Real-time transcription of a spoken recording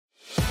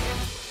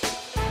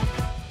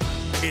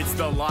It's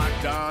the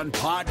Locked On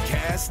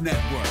Podcast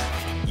Network,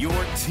 your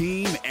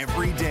team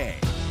every day.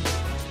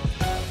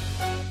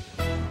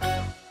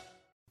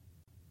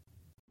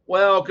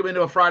 Welcome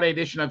into a Friday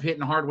edition of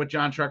Hittin Hard with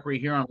John Chuckery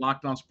here on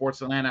Locked On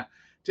Sports Atlanta.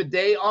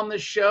 Today on the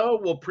show,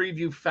 we'll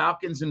preview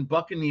Falcons and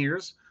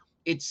Buccaneers.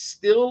 It's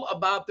still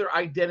about their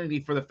identity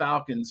for the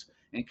Falcons,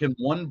 and can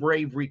one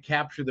brave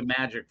recapture the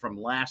magic from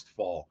last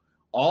fall?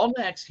 All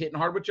next, Hittin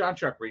Hard with John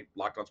Chuckery,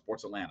 Locked On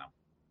Sports Atlanta.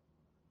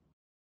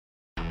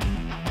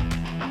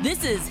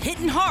 This is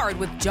Hittin Hard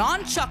with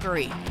John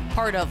Chuckery,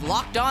 part of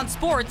Locked On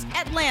Sports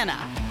Atlanta,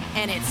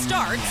 and it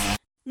starts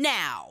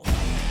now.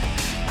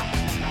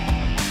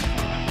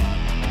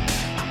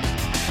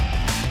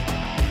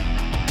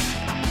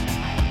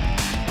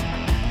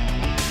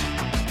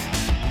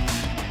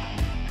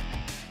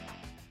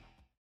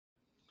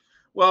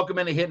 Welcome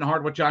into Hittin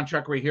Hard with John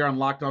Chuckery here on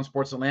Locked On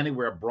Sports Atlanta.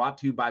 We're brought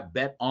to you by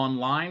Bet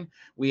Online.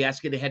 We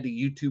ask you to head to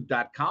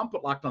youtube.com,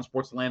 put Locked On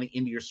Sports Atlanta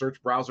into your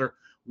search browser.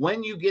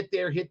 When you get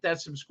there, hit that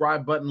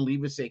subscribe button,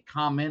 leave us a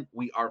comment.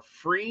 We are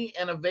free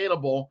and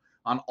available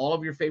on all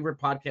of your favorite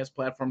podcast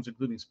platforms,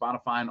 including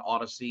Spotify and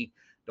Odyssey.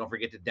 Don't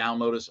forget to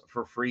download us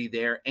for free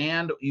there.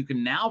 And you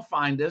can now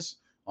find us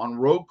on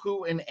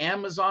Roku and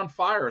Amazon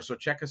Fire. So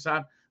check us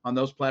out on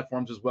those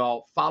platforms as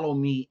well. Follow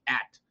me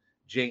at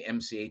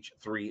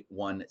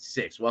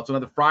JMCH316. Well, it's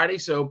another Friday,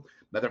 so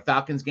another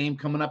Falcons game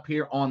coming up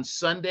here on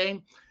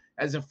Sunday.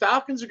 As the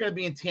Falcons are going to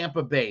be in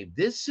Tampa Bay,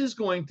 this is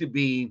going to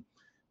be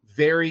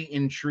very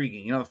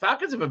intriguing. You know, the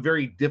Falcons have a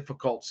very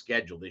difficult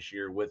schedule this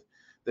year with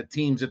the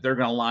teams that they're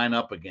going to line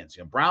up against.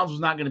 You know, Browns was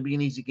not going to be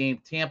an easy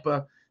game.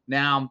 Tampa.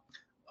 Now,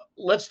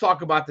 let's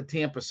talk about the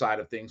Tampa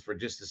side of things for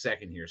just a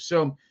second here.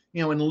 So,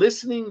 you know, in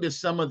listening to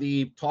some of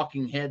the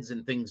talking heads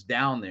and things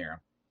down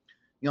there,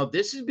 you know,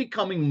 this is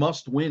becoming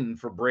must-win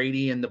for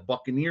Brady and the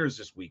Buccaneers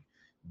this week.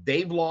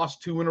 They've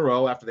lost 2 in a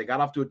row after they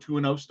got off to a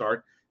 2-0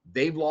 start.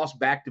 They've lost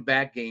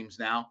back-to-back games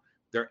now.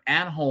 They're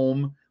at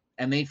home,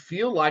 and they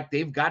feel like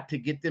they've got to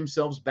get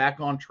themselves back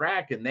on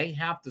track, and they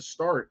have to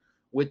start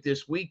with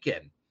this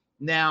weekend.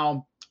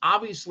 Now,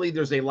 obviously,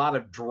 there's a lot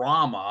of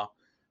drama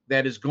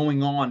that is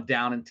going on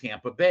down in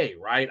Tampa Bay,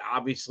 right?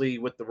 Obviously,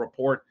 with the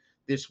report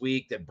this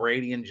week that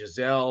Brady and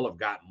Giselle have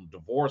gotten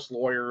divorce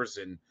lawyers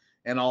and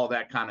all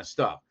that kind of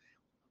stuff.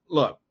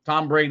 Look,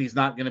 Tom Brady's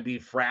not going to be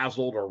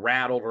frazzled or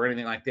rattled or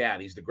anything like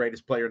that. He's the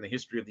greatest player in the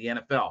history of the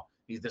NFL.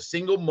 He's the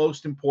single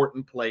most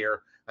important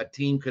player a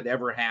team could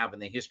ever have in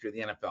the history of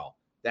the NFL.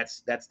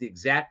 That's the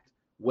exact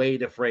way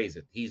to phrase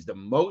it. He's the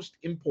most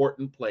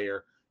important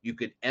player you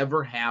could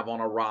ever have on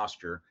a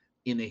roster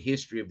in the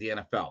history of the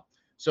NFL.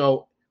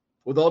 So,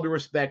 with all due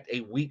respect,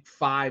 a Week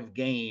 5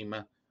 game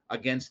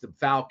against the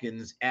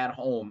Falcons at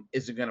home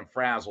isn't going to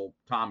frazzle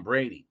Tom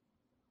Brady.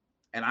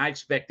 And I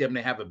expect them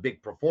to have a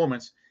big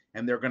performance,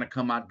 and they're going to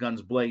come out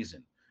guns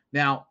blazing.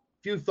 Now, a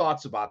few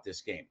thoughts about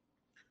this game.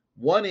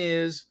 One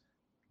is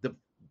the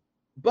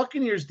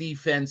Buccaneers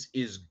defense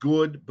is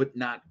good, but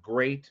not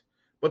great.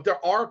 But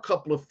there are a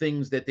couple of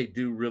things that they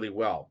do really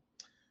well.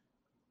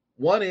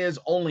 One is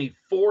only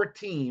 4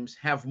 teams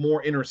have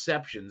more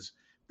interceptions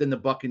than the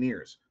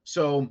Buccaneers.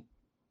 So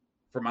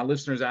for my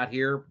listeners out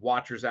here,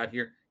 watchers out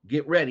here,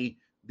 get ready.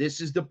 This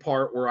is the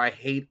part where I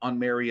hate on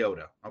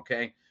Mariota,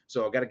 okay?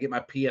 So I got to get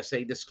my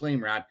PSA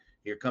disclaimer out.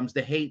 Here comes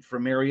the hate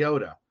from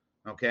Mariota,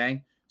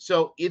 okay?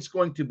 So it's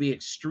going to be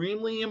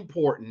extremely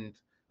important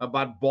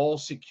about ball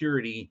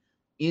security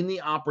in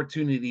the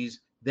opportunities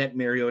that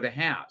Mariota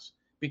has,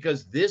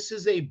 because this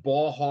is a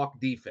ball hawk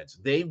defense.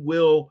 They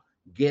will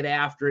get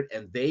after it,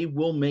 and they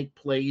will make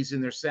plays in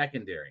their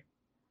secondary.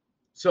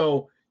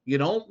 So you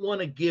don't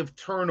want to give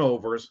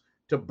turnovers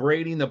to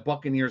Brady and the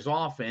Buccaneers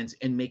offense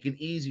and make it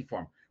easy for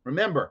them.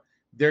 Remember,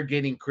 they're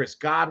getting Chris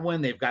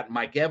Godwin. They've got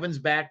Mike Evans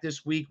back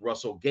this week,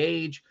 Russell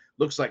Gage.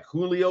 Looks like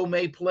Julio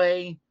may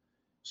play.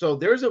 So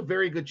there's a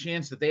very good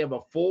chance that they have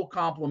a full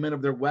complement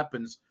of their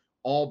weapons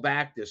all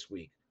back this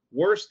week.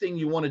 Worst thing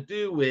you want to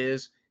do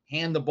is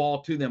hand the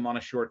ball to them on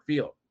a short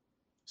field.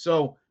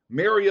 So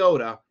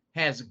Mariota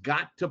has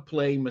got to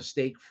play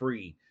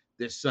mistake-free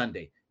this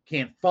Sunday.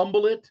 Can't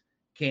fumble it.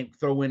 Can't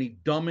throw any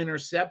dumb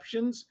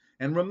interceptions.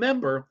 And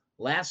remember,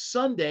 last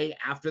Sunday,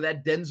 after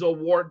that Denzel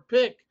Ward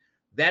pick,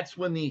 that's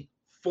when the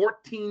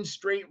 14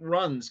 straight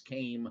runs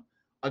came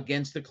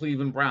against the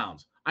Cleveland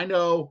Browns. I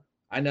know,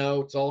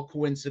 it's all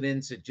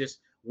coincidence. It just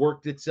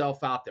worked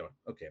itself out there.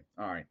 Okay,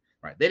 all right.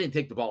 They didn't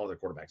take the ball out of their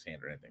quarterback's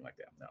hand or anything like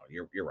that. No,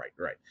 you're right.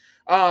 You're right.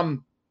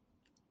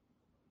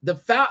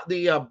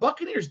 The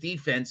Buccaneers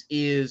defense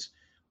is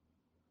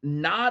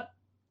not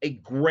a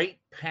great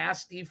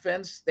pass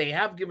defense. They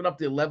have given up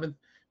the 11th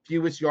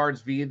fewest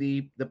yards via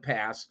the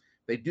pass.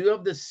 They do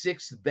have the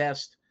 6th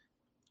best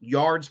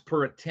yards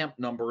per attempt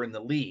number in the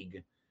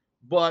league.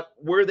 But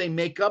where they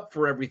make up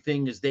for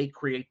everything is they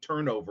create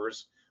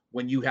turnovers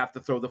when you have to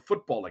throw the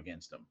football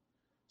against them.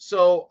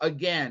 So,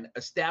 again,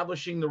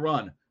 establishing the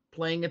run,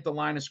 playing at the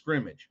line of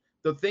scrimmage.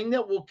 The thing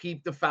that will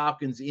keep the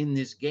Falcons in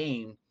this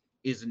game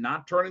is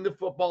not turning the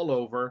football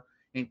over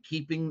and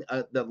keeping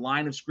the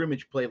line of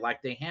scrimmage play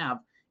like they have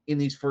in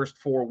these first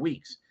 4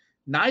 weeks.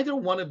 Neither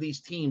one of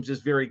these teams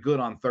is very good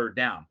on third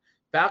down.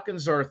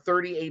 Falcons are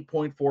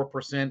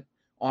 38.4%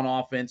 on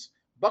offense.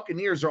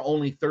 Buccaneers are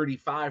only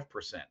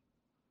 35%.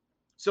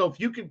 So if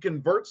you can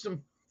convert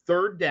some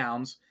third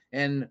downs,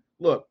 and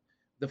look,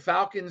 the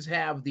Falcons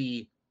have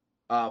the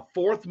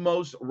fourth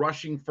most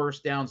rushing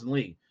first downs in the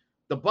league.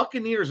 The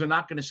Buccaneers are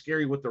not going to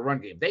scare you with the run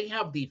game. They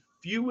have the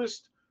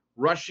fewest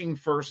rushing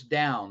first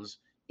downs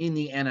in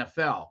the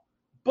NFL.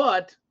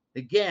 But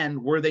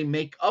again, where they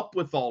make up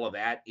with all of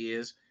that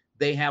is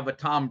they have a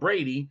Tom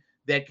Brady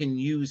that can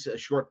use a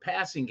short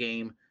passing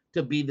game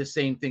to be the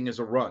same thing as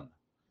a run.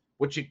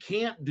 What you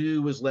can't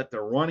do is let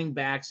the running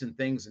backs and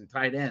things and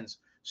tight ends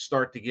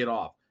start to get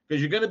off,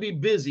 because you're going to be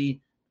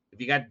busy. If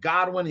you got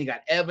Godwin, you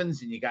got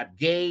Evans, and you got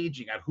Gage,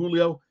 you got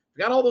Julio, if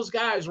you got all those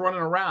guys running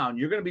around,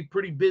 you're going to be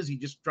pretty busy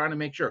just trying to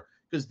make sure,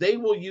 because they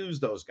will use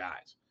those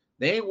guys.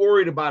 They ain't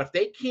worried about if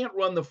they can't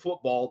run the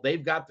football,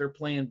 they've got their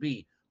plan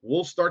B.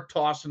 We'll start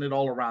tossing it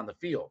all around the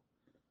field.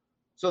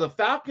 So the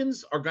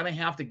Falcons are going to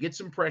have to get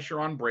some pressure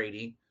on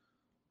Brady.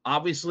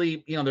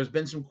 Obviously, there's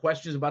been some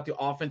questions about the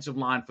offensive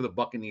line for the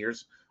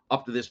Buccaneers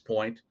up to this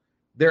point.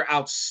 They're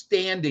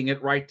outstanding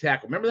at right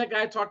tackle. Remember that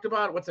guy I talked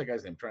about? What's that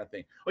guy's name? I'm trying to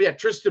think. Oh, yeah,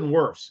 Tristan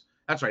Wirfs.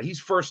 That's right.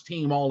 He's first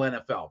team all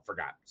NFL.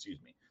 Forgot. Excuse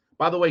me.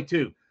 By the way,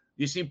 too,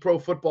 you see Pro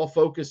Football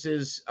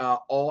Focus's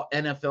all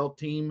NFL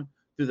team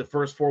through the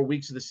first 4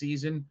 weeks of the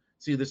season.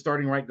 See who the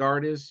starting right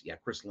guard is? Yeah,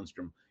 Chris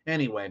Lindstrom.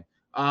 Anyway,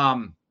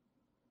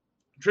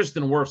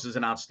 Tristan Wirfs is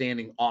an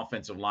outstanding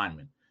offensive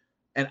lineman.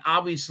 And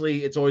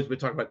obviously, it's always been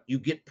talked about, you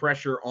get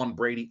pressure on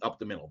Brady up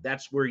the middle.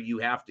 That's where you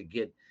have to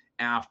get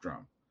after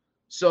him.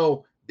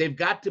 So they've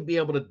got to be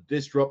able to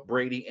disrupt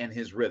Brady and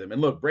his rhythm.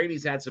 And look,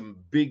 Brady's had some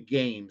big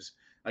games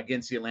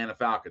against the Atlanta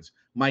Falcons.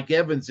 Mike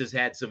Evans has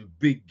had some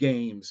big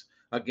games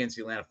against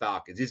the Atlanta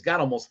Falcons. He's got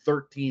almost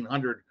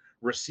 1,300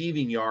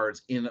 receiving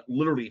yards in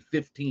literally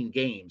 15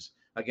 games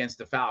against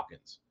the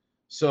Falcons.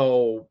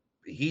 So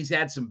he's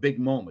had some big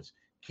moments.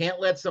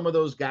 Can't let some of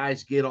those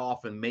guys get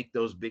off and make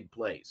those big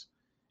plays.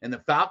 And the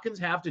Falcons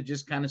have to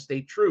just kind of stay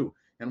true.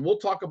 And we'll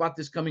talk about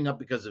this coming up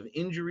because of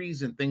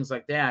injuries and things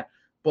like that.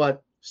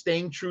 But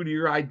staying true to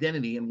your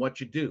identity and what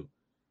you do.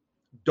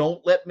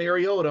 Don't let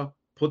Mariota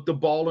put the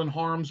ball in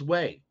harm's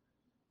way.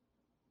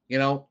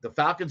 The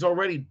Falcons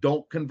already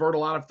don't convert a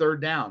lot of third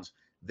downs.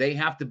 They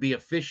have to be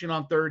efficient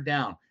on third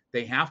down.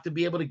 They have to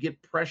be able to get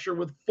pressure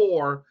with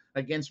 4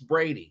 against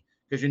Brady,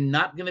 because you're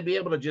not going to be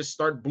able to just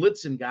start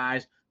blitzing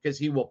guys, because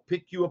he will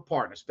pick you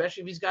apart,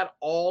 especially if he's got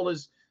all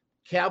his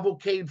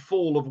cavalcade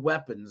full of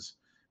weapons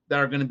that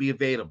are going to be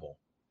available.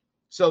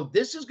 So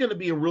this is going to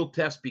be a real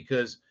test,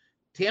 because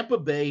Tampa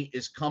Bay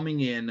is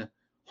coming in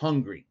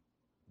hungry.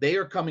 They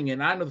are coming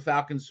in. I know the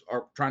Falcons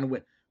are trying to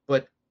win,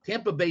 but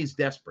Tampa Bay is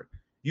desperate.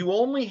 You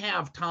only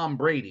have Tom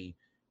Brady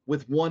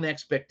with one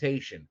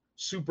expectation: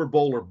 Super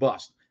Bowl or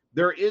bust.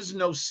 There is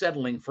no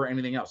settling for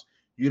anything else.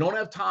 You don't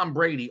have Tom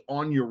Brady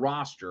on your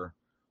roster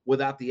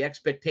without the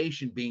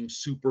expectation being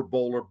Super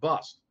Bowl or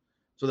bust.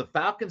 So the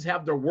Falcons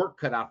have their work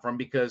cut out for them,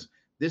 because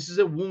this is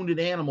a wounded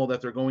animal that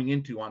they're going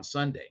into on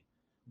Sunday.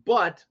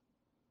 But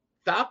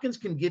Falcons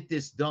can get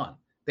this done.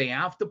 They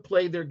have to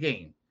play their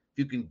game. If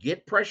you can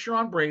get pressure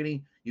on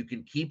Brady, you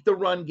can keep the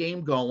run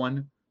game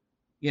going.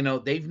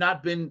 They've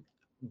not been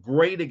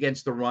great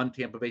against the run,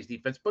 Tampa Bay's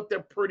defense, but they're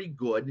pretty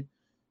good.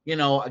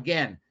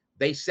 Again,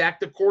 they sacked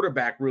the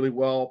quarterback really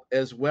well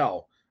as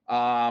well.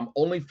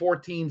 Only 4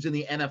 teams in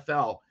the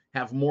NFL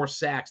have more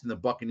sacks than the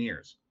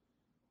Buccaneers.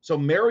 So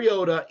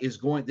Mariota this is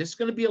going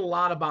to be a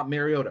lot about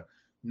Mariota,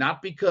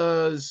 not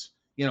because,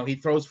 he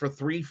throws for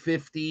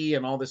 350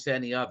 and all this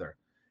and the other.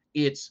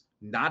 It's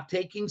not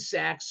taking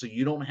sacks, so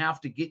you don't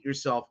have to get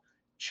yourself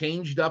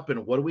changed up.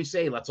 And what do we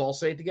say? Let's all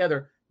say it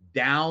together: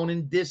 down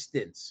in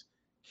distance.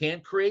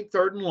 Can't create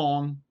third and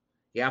long.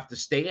 You have to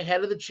stay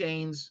ahead of the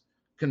chains,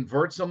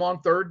 convert some on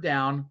third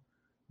down.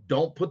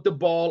 Don't put the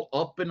ball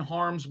up in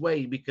harm's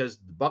way, because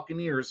the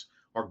Buccaneers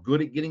are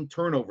good at getting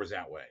turnovers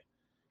that way.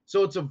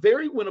 So it's a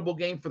very winnable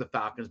game for the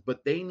Falcons,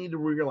 but they need to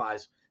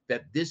realize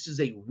that this is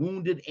a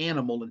wounded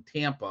animal in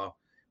Tampa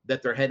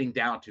that they're heading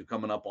down to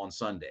coming up on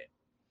Sunday.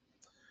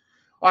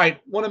 All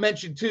right, want to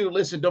mention too,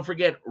 listen, don't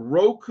forget,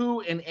 Roku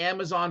and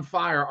Amazon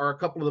Fire are a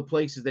couple of the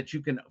places that you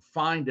can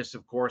find us,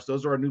 of course.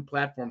 Those are our new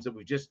platforms that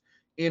we've just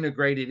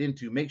integrated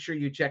into. Make sure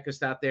you check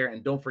us out there,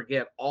 and don't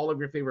forget, all of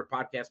your favorite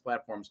podcast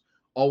platforms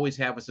always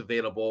have us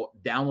available.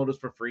 Download us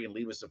for free and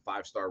leave us a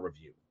 5-star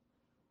review.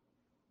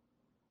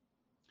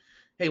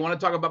 Hey, want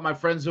to talk about my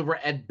friends over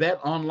at Bet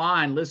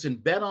Online. Listen,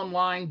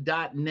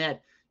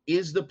 betonline.net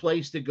is the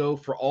place to go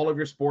for all of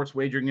your sports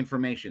wagering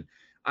information.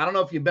 I don't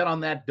know if you bet on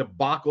that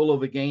debacle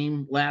of a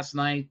game last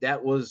night.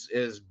 That was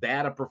as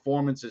bad a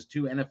performance as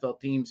 2 NFL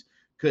teams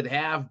could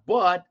have.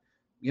 But,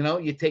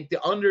 you take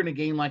the under in a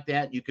game like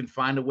that, you can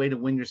find a way to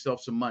win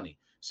yourself some money.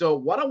 So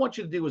what I want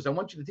you to do is I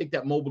want you to take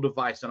that mobile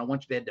device, and I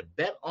want you to head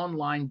to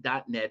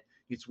betonline.net.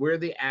 It's where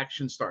the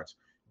action starts.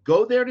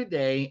 Go there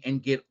today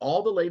and get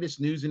all the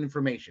latest news and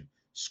information,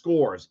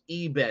 scores,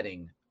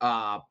 e-betting,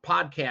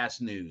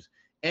 podcast news,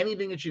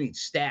 anything that you need,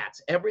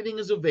 stats. Everything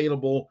is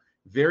available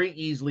very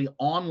easily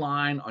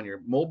online on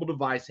your mobile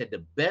device. Head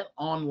to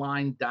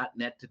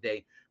betonline.net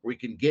today, where you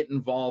can get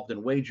involved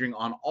in wagering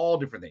on all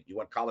different things. You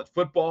want college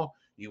football,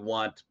 you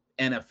want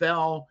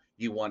NFL,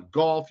 you want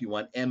golf, you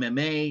want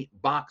MMA,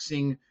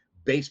 boxing,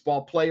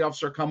 baseball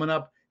playoffs are coming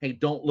up. Hey,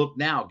 don't look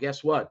now.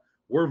 Guess what?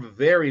 We're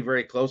very,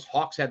 very close.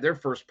 Hawks had their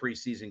first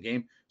preseason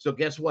game. So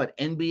guess what?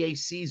 NBA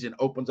season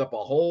opens up a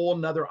whole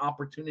nother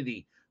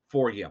opportunity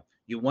for you.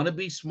 You want to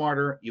be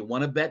smarter. You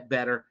want to bet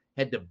better.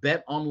 Head to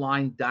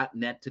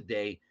betonline.net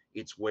today.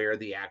 It's where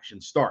the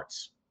action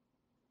starts.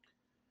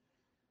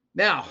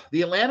 Now,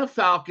 the Atlanta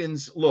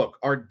Falcons, look,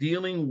 are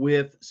dealing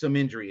with some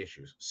injury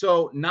issues.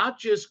 So not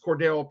just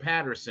Cordero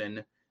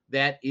Patterson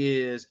that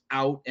is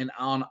out and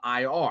on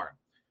IR.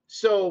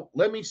 So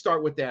let me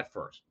start with that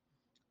first.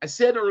 I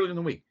said earlier in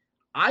the week,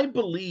 I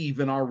believe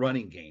in our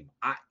running game.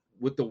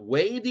 With the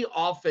way the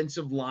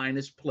offensive line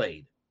is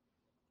played,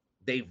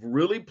 they've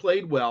really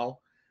played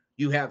well.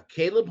 You have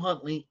Caleb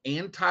Huntley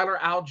and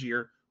Tyler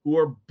Algier, who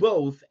are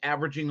both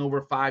averaging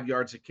over 5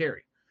 yards a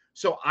carry.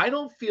 So I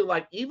don't feel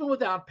like, even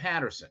without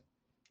Patterson,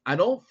 I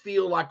don't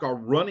feel like our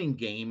running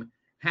game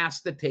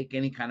has to take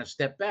any kind of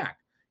step back.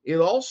 It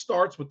all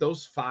starts with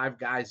those 5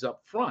 guys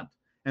up front,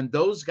 and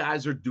those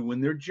guys are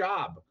doing their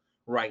job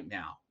right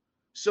now.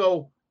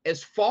 So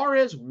as far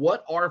as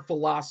what our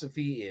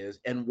philosophy is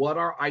and what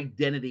our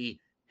identity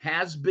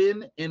has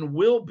been and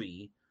will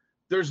be,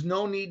 there's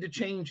no need to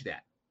change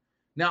that.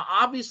 Now,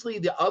 obviously,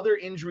 the other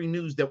injury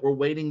news that we're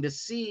waiting to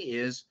see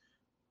is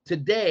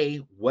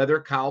today whether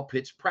Kyle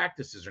Pitts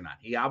practices or not.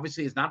 He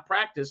obviously has not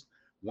practiced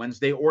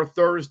Wednesday or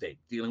Thursday,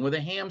 dealing with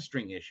a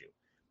hamstring issue.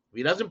 If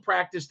he doesn't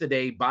practice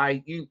today,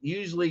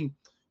 usually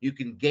you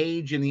can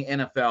gauge in the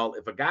NFL,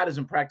 if a guy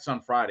doesn't practice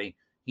on Friday,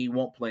 he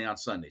won't play on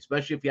Sunday,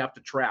 especially if you have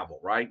to travel,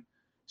 right?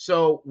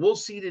 So we'll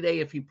see today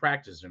if he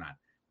practices or not.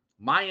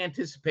 My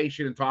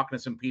anticipation in talking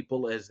to some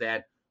people is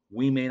that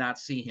we may not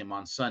see him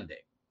on Sunday.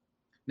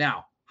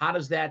 Now, how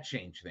does that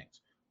change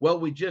things? Well,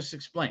 we just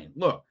explained.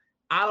 Look,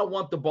 I don't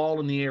want the ball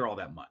in the air all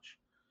that much.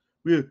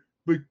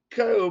 But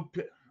Kyle,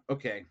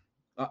 okay.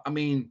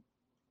 Can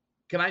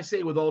I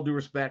say with all due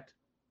respect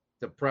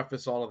to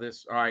preface all of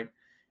this? All right.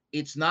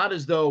 It's not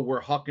as though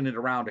we're hucking it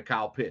around to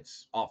Kyle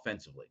Pitts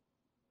offensively.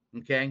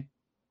 Okay.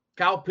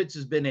 Kyle Pitts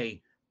has been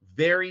a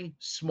very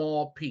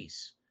small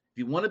piece. If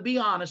you want to be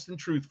honest and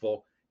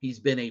truthful, he's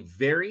been a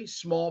very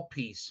small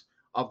piece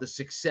of the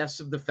success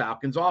of the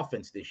Falcons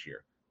offense this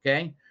year.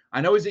 Okay. I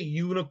know he's a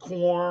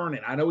unicorn,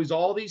 and I know he's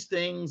all these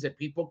things that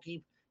people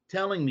keep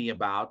telling me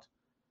about,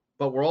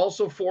 but we're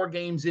also 4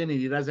 games in and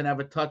he doesn't have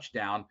a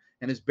touchdown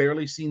and has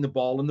barely seen the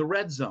ball in the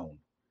red zone.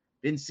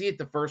 Didn't see it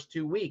the first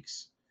 2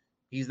 weeks.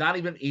 He's not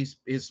even, his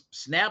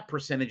snap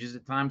percentages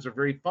at times are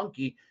very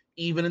funky.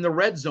 Even in the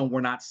red zone, we're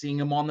not seeing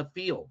him on the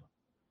field.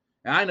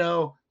 And I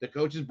know the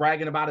coach is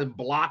bragging about him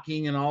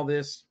blocking and all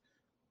this.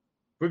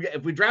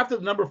 If we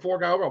drafted the number 4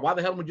 guy over, why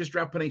the hell didn't we just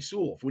draft Penei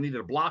Sewell if we needed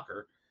a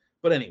blocker?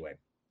 But anyway,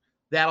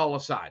 that all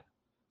aside.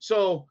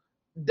 So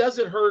does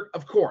it hurt?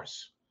 Of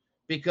course,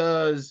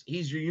 because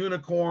he's your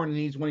unicorn and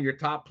he's one of your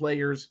top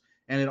players,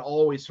 and it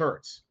always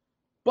hurts.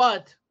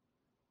 But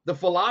the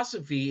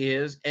philosophy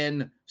is,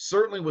 and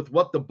certainly with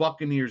what the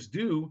Buccaneers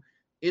do,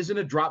 isn't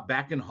a drop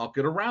back and huck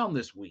it around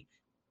this week.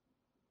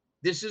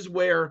 This is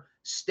where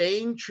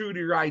staying true to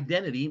your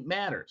identity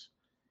matters.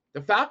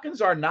 The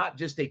Falcons are not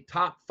just a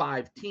top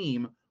 5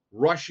 team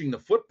rushing the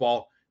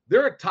football.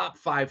 They're a top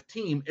 5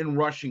 team in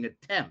rushing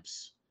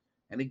attempts.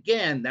 And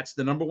again, that's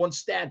the number 1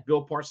 stat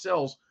Bill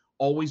Parcells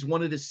always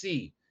wanted to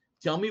see.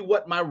 Tell me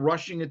what my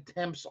rushing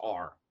attempts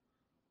are.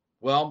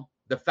 Well,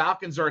 the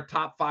Falcons are a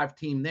top 5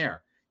 team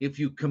there. If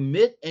you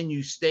commit and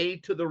you stay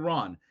to the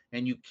run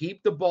and you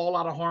keep the ball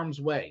out of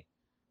harm's way,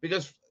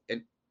 because,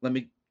 and let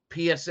me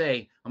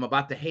PSA, I'm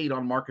about to hate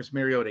on Marcus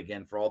Mariota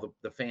again for all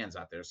the fans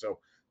out there. So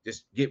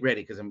just get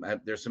ready because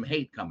there's some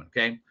hate coming,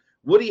 okay?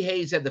 Woody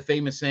Hayes had the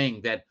famous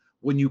saying that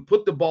when you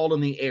put the ball in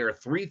the air,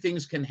 3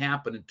 things can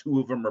happen and 2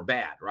 of them are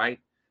bad, right?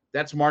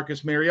 That's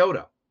Marcus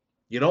Mariota.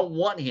 You don't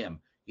want him.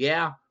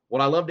 Yeah,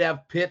 would I love to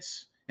have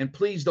Pitts? And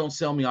please don't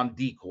sell me on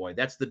decoy.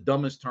 That's the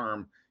dumbest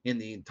term in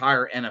the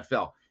entire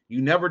NFL.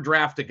 You never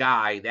draft a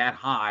guy that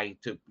high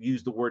to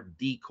use the word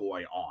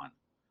decoy on.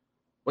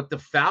 But the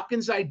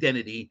Falcons'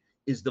 identity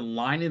is to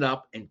line it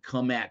up and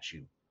come at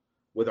you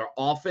with our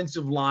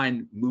offensive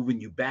line moving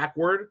you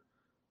backward,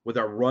 with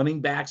our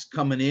running backs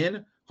coming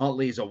in.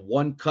 Huntley is a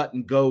one cut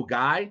and go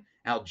guy.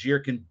 Algier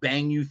can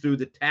bang you through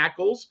the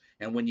tackles.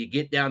 And when you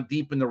get down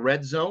deep in the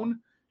red zone,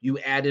 you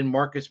add in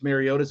Marcus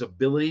Mariota's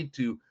ability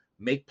to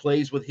make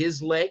plays with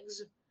his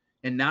legs.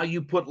 And now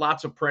you put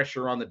lots of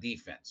pressure on the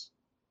defense.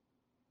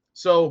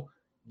 So,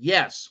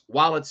 yes,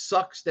 while it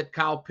sucks that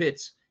Kyle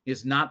Pitts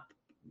is not,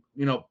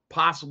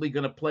 possibly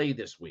going to play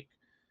this week.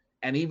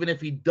 And even if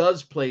he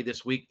does play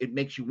this week, it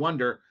makes you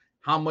wonder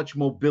how much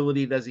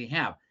mobility does he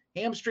have?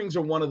 Hamstrings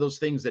are one of those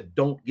things that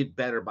don't get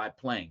better by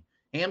playing.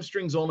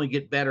 Hamstrings only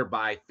get better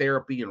by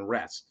therapy and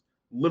rest.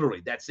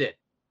 Literally, that's it.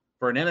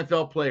 For an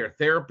NFL player,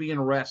 therapy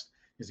and rest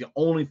is the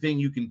only thing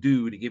you can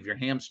do to give your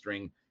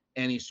hamstring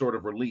any sort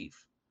of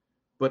relief.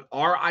 but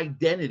our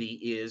identity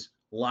is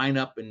line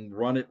up and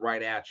run it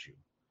right at you.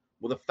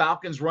 Will the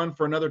Falcons run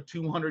for another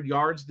 200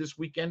 yards this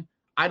weekend?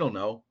 I don't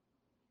know.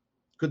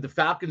 Could the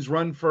Falcons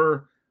run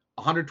for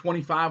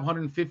 125,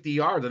 150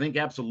 yards? I think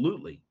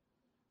absolutely.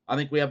 I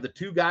think we have the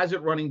two guys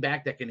at running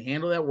back that can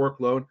handle that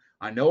workload.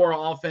 I know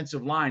our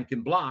offensive line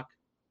can block.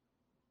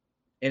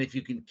 And if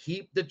you can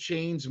keep the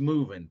chains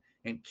moving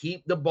and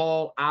keep the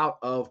ball out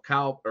of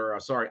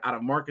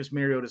Marcus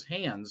Mariota's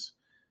hands,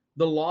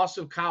 the loss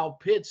of Kyle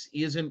Pitts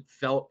isn't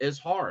felt as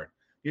hard.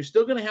 You're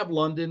still going to have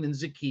London and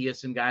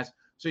Zacchaeus and guys,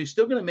 so you're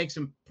still going to make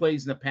some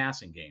plays in the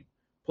passing game,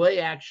 play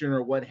action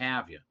or what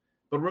have you.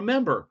 But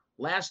remember,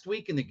 last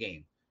week in the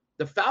game,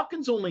 the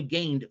Falcons only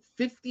gained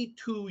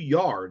 52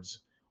 yards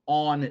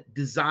on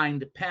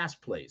designed pass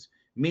plays,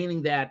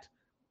 meaning that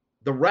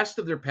the rest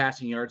of their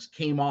passing yards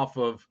came off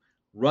of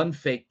run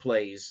fake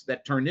plays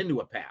that turned into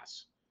a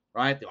pass,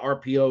 right? The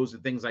RPOs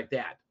and things like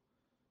that.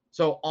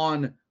 So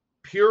on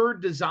pure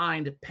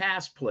designed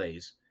pass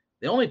plays,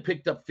 they only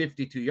picked up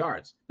 52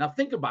 yards. Now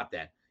think about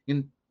that.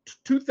 In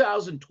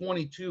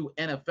 2022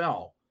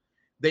 NFL,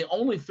 they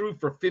only threw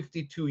for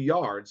 52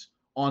 yards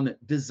on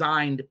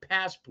designed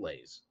pass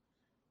plays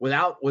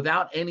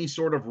without any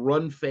sort of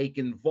run fake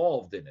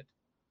involved in it.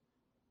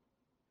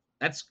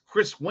 That's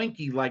Chris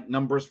Weinke-like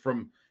numbers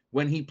from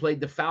when he played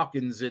the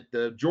Falcons at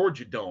the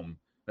Georgia Dome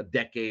a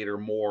decade or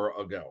more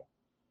ago.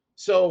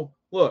 So,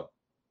 look,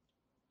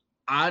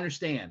 I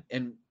understand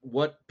and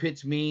what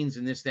Pitts means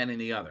and this, that, and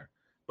the other.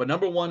 But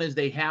number one is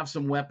they have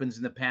some weapons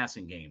in the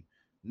passing game.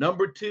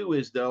 Number two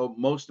is, though,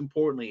 most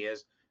importantly,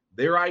 is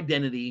their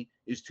identity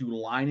is to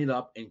line it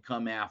up and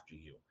come after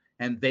you.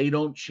 And they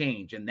don't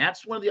change. And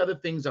that's one of the other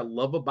things I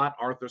love about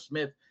Arthur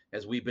Smith,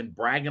 as we've been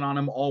bragging on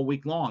him all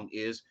week long,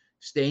 is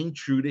staying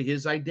true to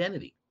his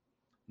identity.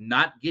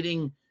 Not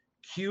getting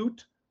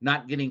cute,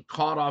 not getting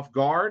caught off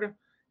guard.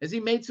 Has he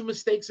made some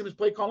mistakes in his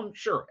play calling?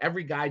 Sure,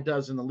 every guy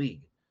does in the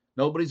league.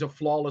 Nobody's a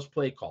flawless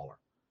play caller,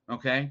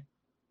 okay?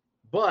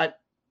 But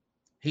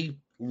he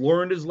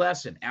learned his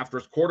lesson after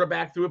his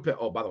quarterback threw a pick.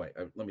 Oh, by the way,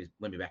 let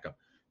me back up.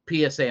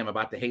 PSA, I'm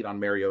about to hate on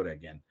Mariota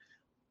again.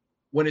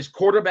 When his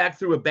quarterback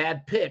threw a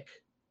bad pick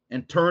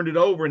and turned it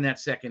over in that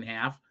second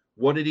half,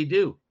 what did he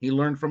do? He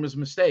learned from his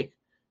mistake.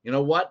 You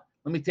know what?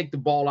 Let me take the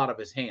ball out of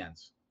his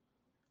hands.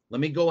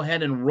 Let me go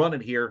ahead and run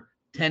it here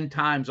 10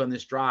 times on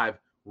this drive,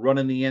 run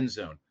in the end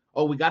zone.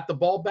 Oh, we got the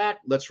ball back?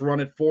 Let's run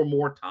it 4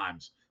 more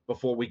times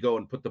before we go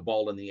and put the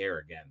ball in the air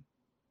again.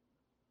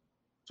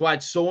 That's why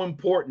it's so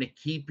important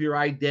to keep your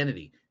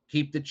identity,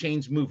 keep the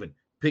chains moving,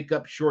 pick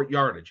up short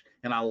yardage.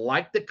 And I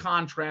like the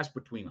contrast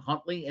between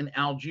Huntley and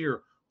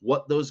Algier,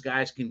 what those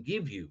guys can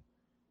give you.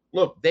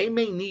 Look, they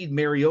may need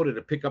Mariota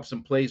to pick up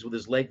some plays with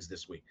his legs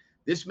this week.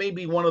 This may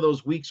be one of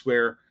those weeks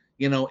where,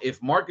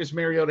 if Marcus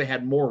Mariota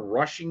had more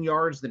rushing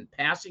yards than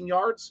passing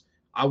yards,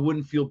 I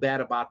wouldn't feel bad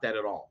about that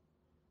at all.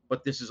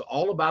 But this is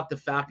all about the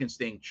Falcons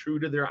staying true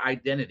to their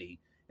identity.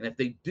 And if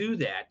they do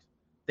that,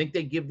 I think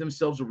they give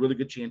themselves a really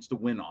good chance to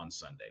win on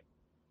Sunday.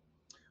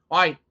 All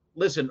right,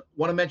 listen,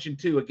 want to mention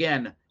too,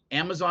 again,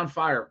 Amazon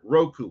Fire,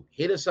 Roku,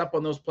 hit us up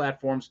on those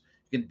platforms.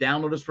 You can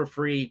download us for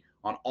free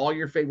on all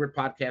your favorite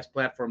podcast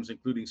platforms,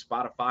 including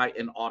Spotify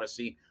and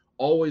Odyssey.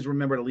 Always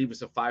remember to leave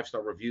us a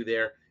 5-star review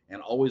there,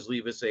 and always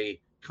leave us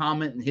a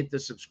comment and hit the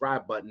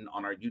subscribe button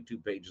on our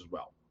YouTube page as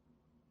well.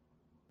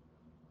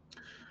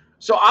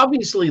 So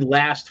obviously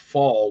last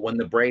fall, when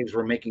the Braves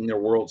were making their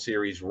World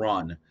Series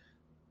run,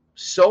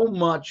 so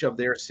much of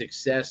their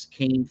success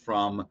came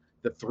from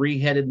the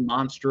 3-headed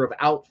monster of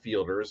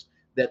outfielders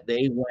that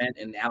they went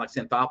and Alex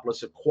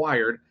Anthopoulos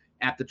acquired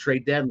at the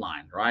trade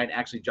deadline, right?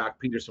 Actually, Jock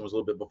Peterson was a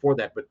little bit before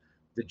that, but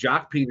the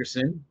Jock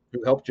Peterson,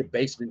 who helped you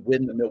basically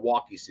win the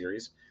Milwaukee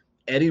series,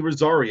 Eddie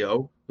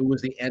Rosario, who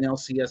was the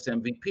NLCS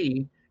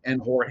MVP,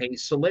 and Jorge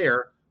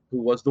Soler,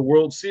 who was the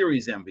World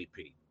Series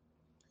MVP.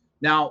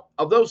 Now,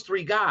 of those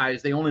 3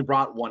 guys, they only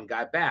brought one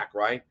guy back,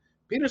 right?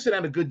 Peterson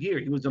had a good year.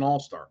 He was an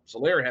all-star.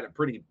 Soler had a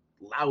pretty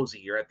lousy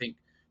year. I think,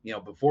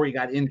 before he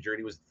got injured,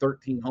 he was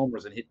 13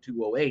 homers and hit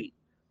 208.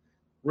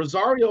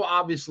 Rosario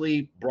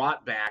obviously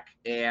brought back,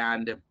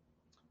 and,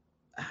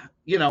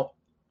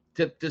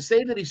 to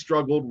say that he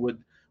struggled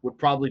would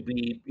probably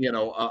be,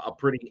 a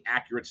pretty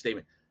accurate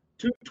statement.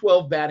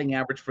 212 batting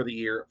average for the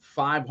year,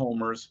 5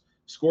 homers,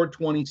 scored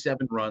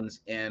 27 runs,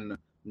 and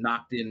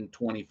knocked in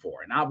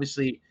 24. And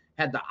obviously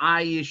had the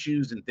eye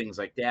issues and things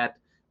like that,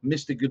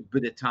 missed a good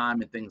bit of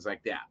time and things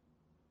like that.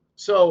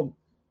 So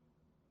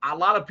a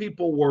lot of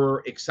people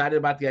were excited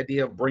about the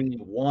idea of bringing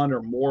one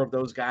or more of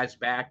those guys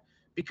back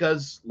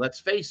because, let's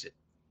face it,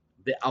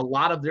 a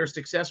lot of their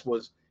success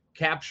was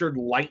captured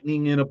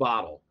lightning in a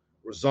bottle.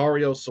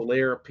 Rosario,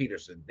 Soler,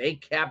 Peterson, they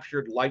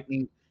captured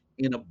lightning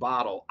in a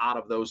bottle out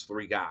of those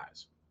 3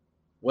 guys.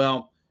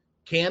 Well,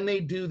 can they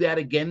do that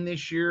again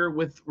this year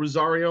with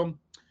Rosario?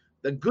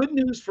 The good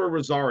news for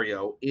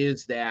Rosario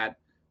is that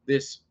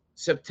this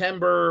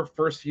September,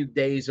 first few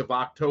days of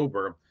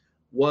October,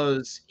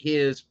 was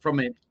from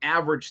an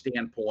average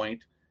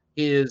standpoint,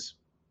 his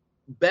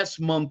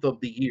best month of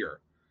the year.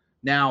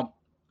 Now,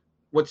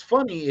 what's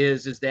funny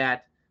is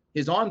that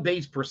His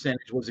on-base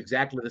percentage was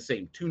exactly the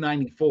same,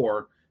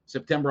 294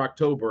 September,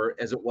 October,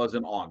 as it was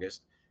in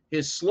August.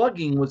 His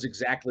slugging was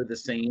exactly the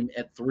same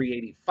at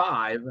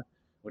 385,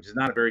 which is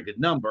not a very good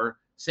number,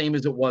 same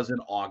as it was in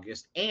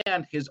August.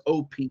 And his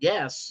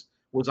OPS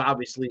was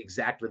obviously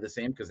exactly the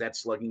same because that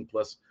slugging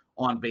plus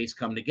on-base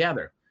come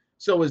together.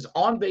 So his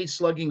on-base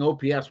slugging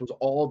OPS was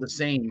all the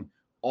same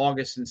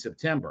August and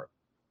September.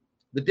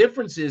 The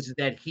difference is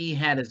that he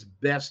had his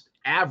best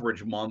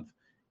average month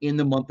in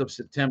the month of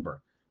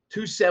September,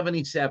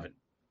 277.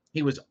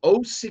 He was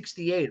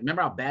 068.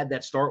 Remember how bad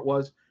that start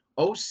was?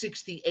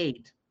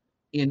 068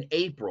 in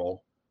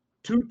April,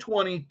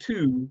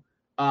 222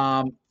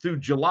 through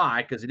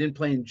July because he didn't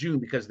play in June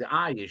because of the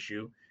eye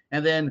issue,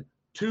 and then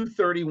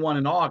 231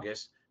 in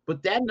August.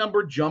 But that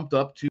number jumped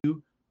up to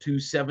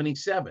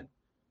 277.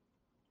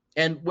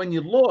 And when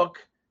you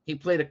look, he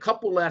played a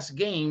couple less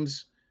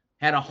games,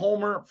 had a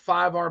homer,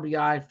 5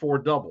 RBI, 4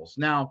 doubles.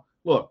 Now,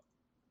 look,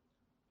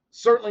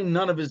 certainly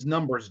none of his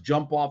numbers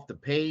jump off the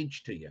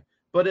page to you,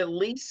 but at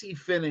least he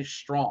finished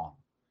strong.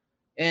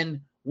 And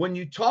when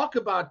you talk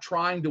about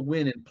trying to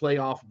win in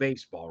playoff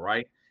baseball,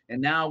 right?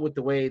 And now with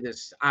the way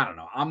this, I don't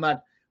know,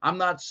 I'm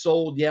not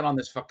sold yet on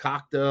this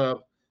Fakakta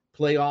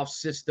playoff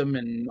system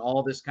and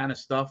all this kind of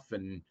stuff.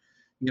 And,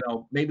 you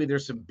know, maybe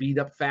there's some beat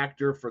up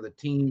factor for the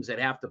teams that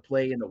have to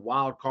play in the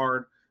wild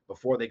card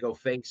before they go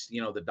face,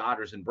 you know, the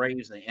Dodgers and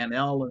Braves and the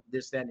NL and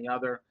this, that, and the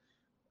other.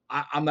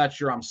 I'm not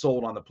sure I'm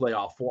sold on the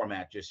playoff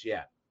format just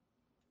yet.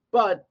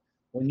 But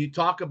when you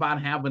talk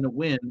about having to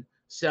win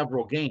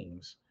several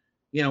games,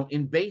 you know,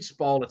 in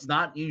baseball, it's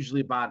not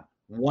usually about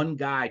one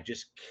guy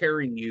just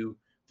carrying you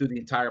through the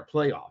entire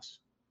playoffs.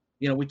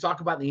 You know, we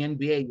talk about the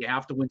NBA, you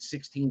have to win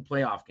 16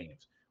 playoff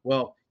games.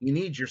 Well, you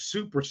need your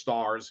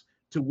superstars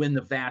to win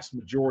the vast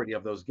majority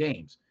of those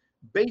games.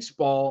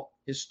 Baseball,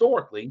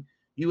 historically,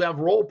 you have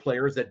role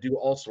players that do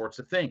all sorts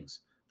of things,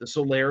 the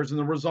Solers and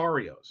the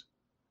Rosarios.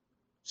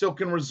 So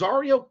can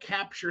Rosario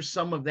capture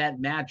some of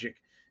that magic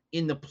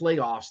in the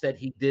playoffs that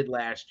he did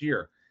last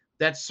year?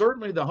 That's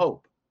certainly the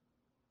hope.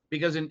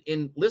 Because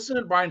in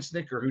listening to Brian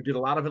Snicker, who did a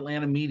lot of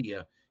Atlanta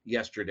media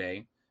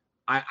yesterday,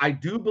 I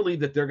do believe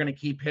that they're going to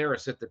keep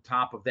Harris at the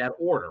top of that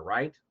order,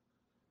 right?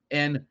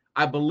 And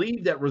I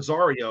believe that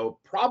Rosario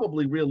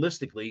probably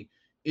realistically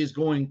is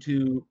going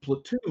to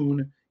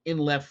platoon in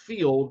left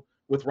field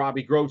with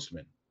Robbie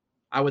Grossman.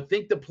 I would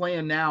think the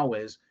plan now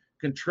is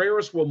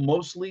Contreras will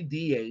mostly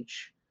DH.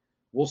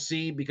 We'll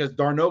see, because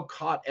d'Arnaud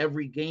caught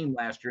every game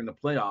last year in the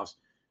playoffs.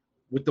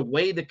 With the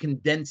way the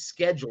condensed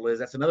schedule is,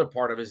 that's another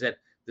part of it, is that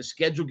the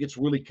schedule gets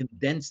really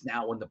condensed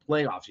now in the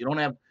playoffs. You don't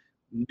have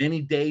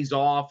many days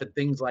off and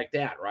things like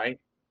that, right?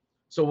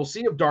 So we'll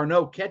see if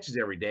d'Arnaud catches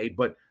every day,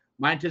 but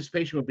my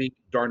anticipation would be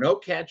d'Arnaud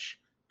catch,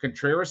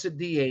 Contreras at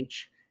DH,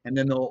 and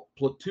then they'll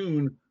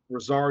platoon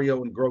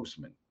Rosario and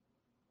Grossman.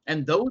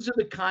 And those are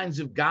the kinds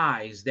of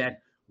guys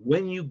that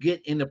when you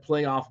get into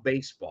playoff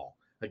baseball,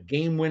 a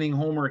game-winning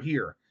homer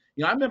here.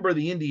 You know, I remember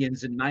the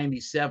Indians in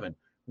 97.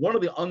 One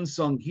of the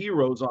unsung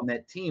heroes on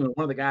that team, and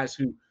one of the guys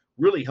who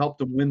really helped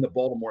them win the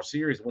Baltimore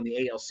series, win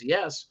the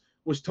ALCS,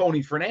 was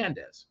Tony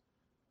Fernandez,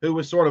 who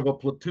was sort of a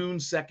platoon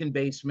second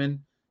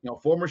baseman, you know,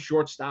 former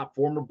shortstop,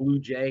 former Blue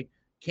Jay,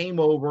 came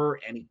over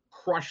and he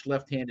crushed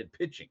left-handed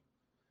pitching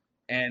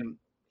and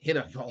hit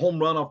a home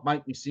run off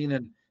Mike Mussina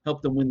and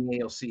helped them win the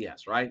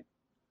ALCS, right?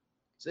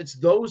 So it's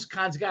those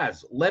kinds of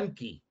guys.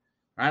 Lemke,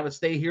 all right, let's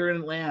stay here in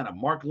Atlanta.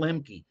 Mark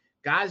Lemke,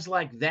 guys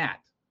like that.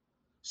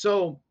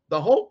 So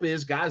the hope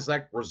is guys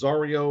like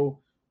Rosario,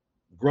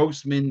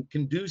 Grossman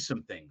can do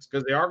some things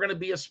because they are going to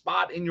be a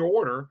spot in your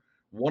order.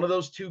 One of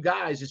those two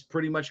guys is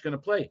pretty much going to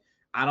play.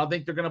 I don't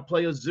think they're going to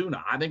play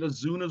Ozuna. I think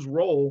Ozuna's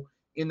role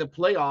in the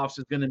playoffs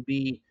is going to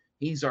be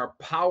he's our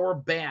power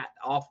bat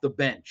off the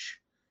bench.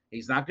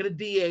 He's not going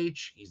to DH.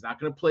 He's not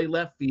going to play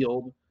left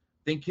field.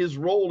 I think his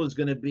role is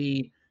going to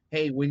be,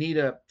 hey, we need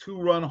a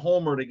 2-run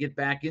homer to get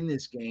back in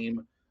this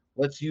game.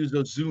 Let's use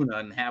Ozuna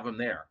and have him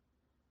there.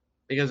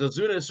 Because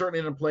Ozuna is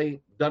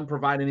certainly doesn't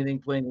provide anything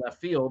playing left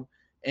field.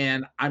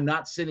 And I'm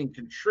not sitting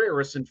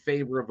Contreras in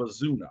favor of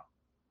Ozuna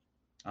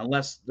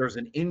unless there's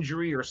an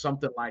injury or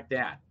something like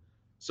that.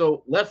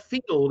 So left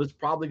field is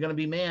probably going to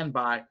be manned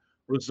by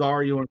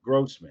Rosario and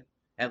Grossman.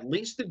 At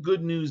least the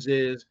good news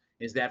is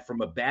that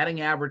from a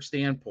batting average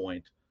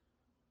standpoint,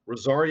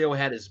 Rosario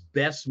had his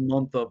best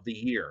month of the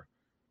year.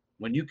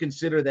 When you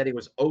consider that he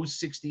was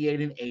 068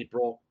 in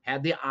April,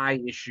 had the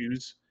eye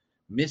issues,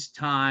 missed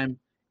time,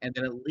 and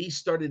then at least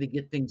started to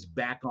get things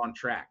back on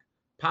track.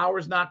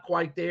 Power's not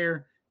quite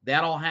there.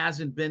 That all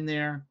hasn't been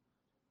there.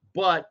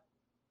 But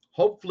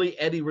hopefully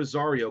Eddie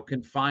Rosario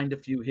can find a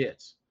few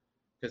hits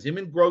because him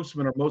and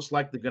Grossman are most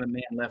likely going to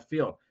man left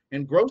field.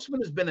 And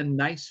Grossman has been a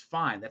nice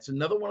find. That's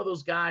another one of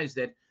those guys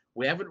that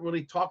we haven't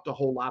really talked a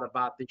whole lot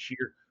about this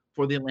year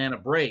for the Atlanta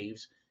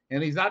Braves.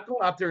 And he's not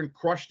going out there and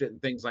crushed it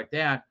and things like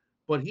that,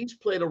 but he's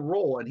played a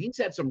role and he's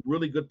had some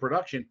really good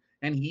production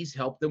and he's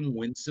helped them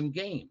win some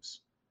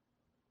games.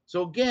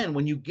 So again,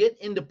 when you get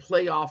into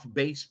playoff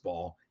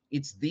baseball,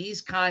 it's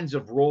these kinds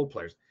of role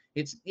players.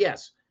 It's,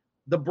 yes,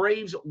 the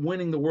Braves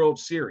winning the World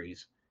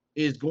Series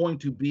is going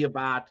to be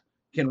about,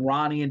 can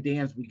Ronnie and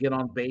Dansby get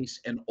on base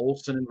and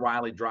Olsen and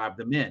Riley drive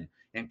them in?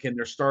 And can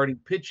their starting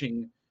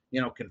pitching,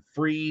 can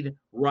Fried,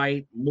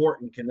 Wright,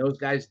 Morton, can those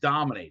guys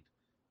dominate?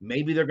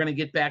 Maybe they're going to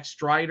get back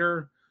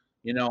Strider.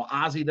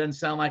 Ozzie doesn't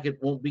sound like it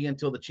won't be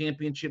until the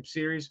championship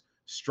series.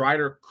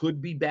 Strider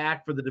could be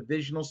back for the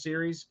divisional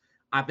series.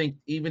 I think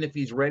even if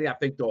he's ready, I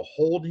think they'll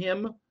hold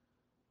him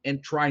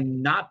and try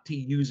not to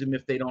use him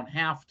if they don't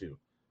have to.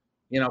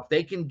 If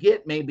they can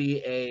get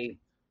maybe a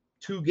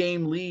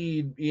 2-game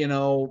lead,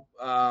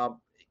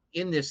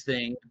 in this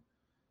thing,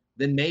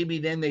 then maybe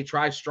they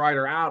try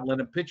Strider out and let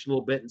him pitch a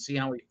little bit and see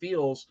how he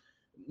feels,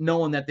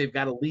 knowing that they've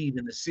got a lead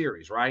in the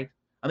series, right?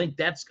 I think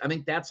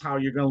that's how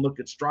you're going to look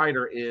at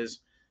Strider. Is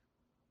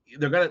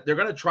they're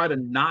going to try to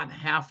not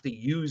have to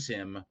use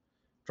him,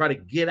 try to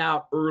get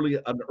out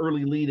an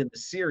early lead in the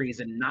series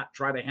and not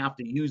try to have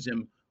to use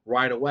him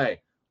right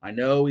away. I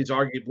know he's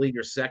arguably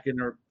your second,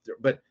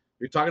 but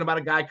you're talking about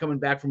a guy coming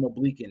back from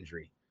oblique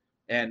injury.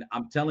 And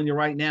I'm telling you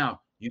right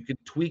now, you can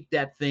tweak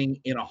that thing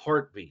in a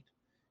heartbeat.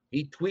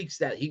 He tweaks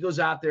that. He goes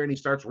out there and he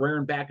starts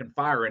rearing back and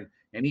firing,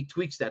 and he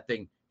tweaks that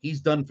thing.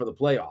 He's done for the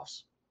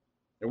playoffs.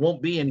 There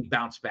won't be any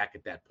bounce back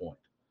at that point.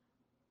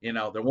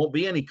 There won't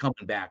be any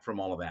coming back from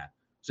all of that.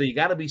 So you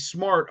got to be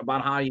smart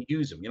about how you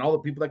use him. All the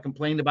people that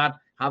complained about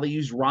how they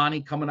use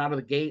Ronnie coming out of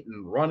the gate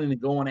and running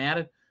and going at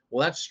it.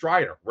 Well, that's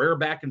Strider, rear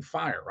back and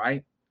fire,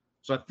 right?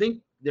 So I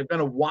think they're going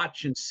to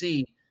watch and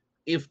see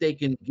if they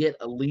can get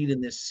a lead in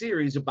this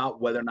series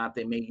about whether or not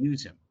they may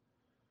use him.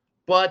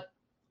 But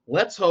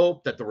let's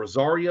hope that the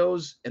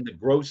Rosarios and the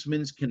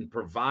Grossmans can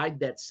provide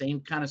that same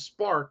kind of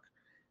spark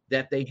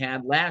that they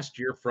had last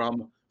year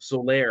from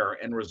Soler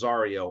and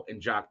Rosario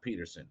and Jock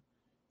Peterson.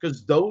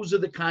 Because those are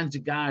the kinds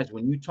of guys,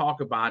 when you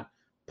talk about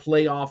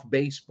playoff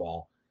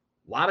baseball,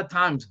 a lot of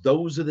times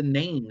those are the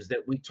names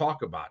that we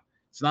talk about.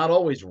 It's not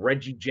always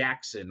Reggie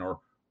Jackson or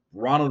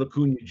Ronald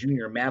Acuna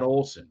Jr., Matt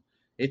Olson.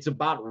 It's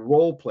about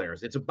role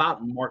players. It's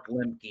about Mark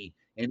Lemke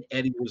and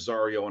Eddie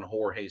Rosario and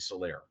Jorge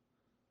Soler.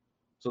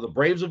 So the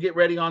Braves will get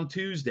ready on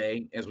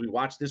Tuesday as we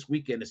watch this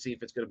weekend to see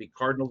if it's going to be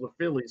Cardinals or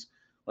Phillies.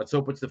 Let's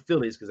hope it's the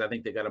Phillies because I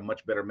think they got a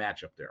much better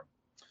matchup there.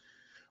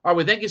 All right,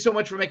 well, thank you so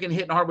much for making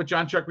Hittin' Hard with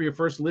John Chuckery your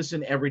first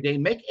listen every day.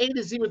 Make A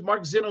to Z with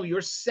Mark Zinno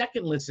your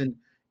second listen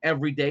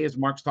every day as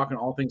Mark's talking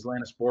all things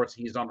Atlanta sports.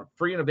 He's on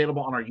free and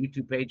available on our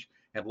YouTube page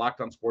at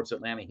Locked On Sports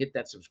Atlanta. Hit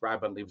that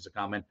subscribe button, leave us a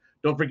comment.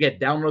 Don't forget,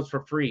 downloads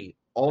for free,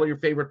 all of your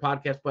favorite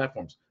podcast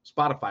platforms,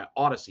 Spotify,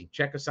 Odyssey.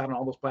 Check us out on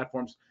all those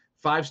platforms.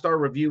 5-star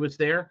review is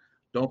there.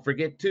 Don't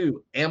forget,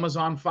 too,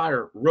 Amazon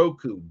Fire,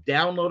 Roku.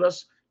 Download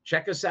us.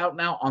 Check us out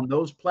now on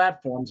those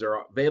platforms.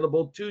 They're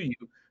available to you.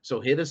 So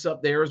hit us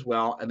up there as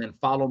well, and then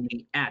follow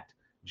me at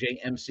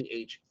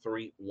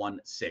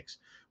JMCH316.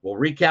 We'll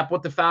recap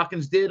what the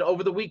Falcons did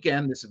over the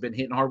weekend. This has been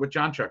Hittin' Hard with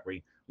John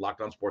Chuckery, Locked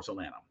On Sports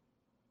Atlanta.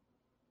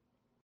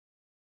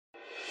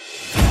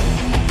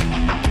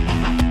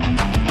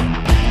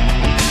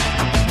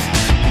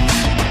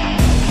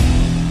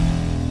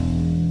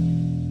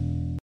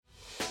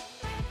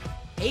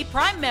 Hey,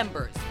 Prime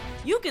members,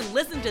 you can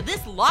listen to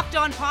this Locked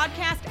On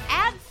podcast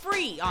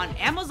ad-free on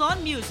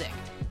Amazon Music.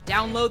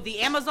 Download the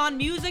Amazon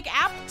Music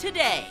app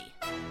today.